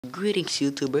Greetings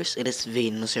YouTubers, it is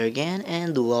Venus here again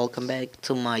and welcome back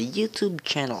to my YouTube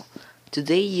channel.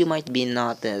 Today you might be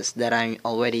noticed that I'm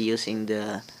already using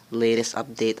the latest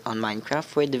update on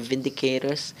Minecraft where the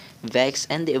Vindicators, Vex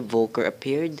and the Evoker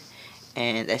appeared.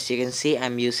 And as you can see,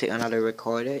 I'm using another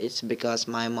recorder. It's because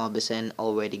my Mobison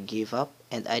already gave up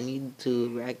and I need to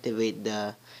reactivate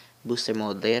the booster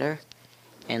mode later.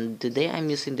 And today I'm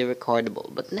using the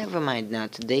recordable, but never mind now.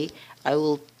 Today I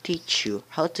will teach you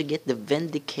how to get the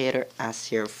Vindicator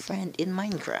as your friend in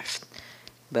Minecraft.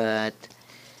 But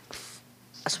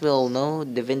as we all know,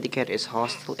 the Vindicator is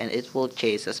hostile and it will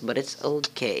chase us, but it's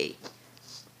okay.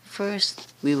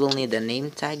 First, we will need a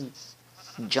name tag,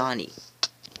 Johnny.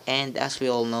 And as we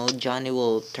all know, Johnny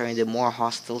will turn the more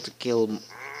hostile to kill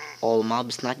all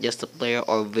mobs, not just the player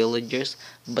or villagers,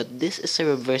 but this is a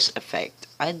reverse effect.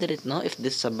 I didn't know if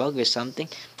this is a bug or something,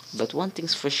 but one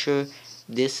thing's for sure,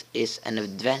 this is an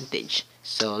advantage.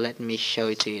 So let me show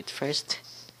it to you first.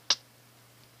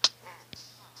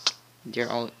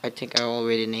 I think I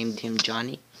already named him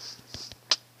Johnny.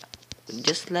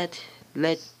 Just let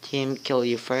him kill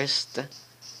you first.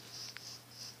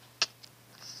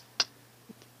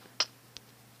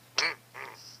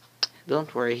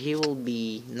 Don't worry, he will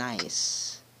be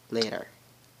nice later.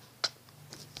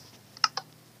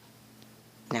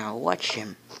 Now watch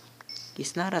him.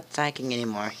 He's not attacking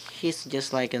anymore. He's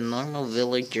just like a normal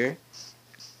villager.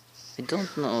 I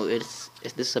don't know is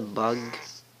this a bug?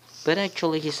 But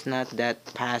actually he's not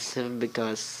that passive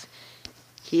because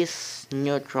he's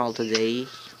neutral today.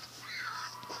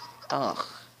 Ugh.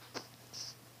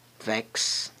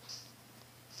 Vex.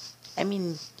 I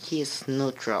mean, he's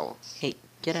neutral. Hey,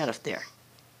 get out of there.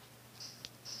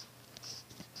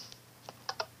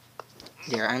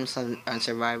 There, I'm on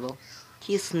survival.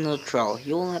 He's neutral.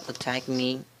 He will not attack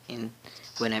me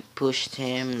when I pushed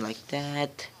him like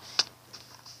that.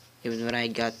 Even when I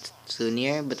got too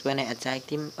near. But when I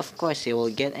attacked him, of course he will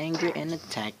get angry and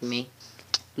attack me.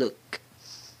 Look.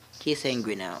 He's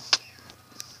angry now.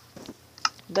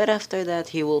 But after that,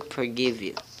 he will forgive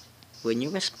you. When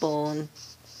you respawn,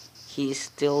 he's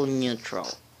still neutral.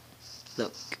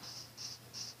 Look.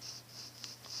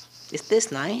 Is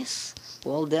this nice?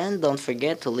 Well then, don't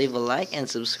forget to leave a like and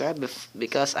subscribe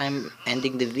because I'm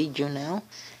ending the video now.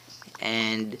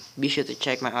 And be sure to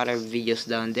check my other videos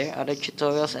down there, other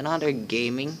tutorials and other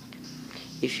gaming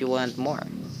if you want more.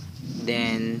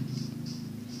 Then,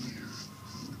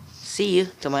 see you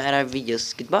to my other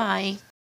videos. Goodbye!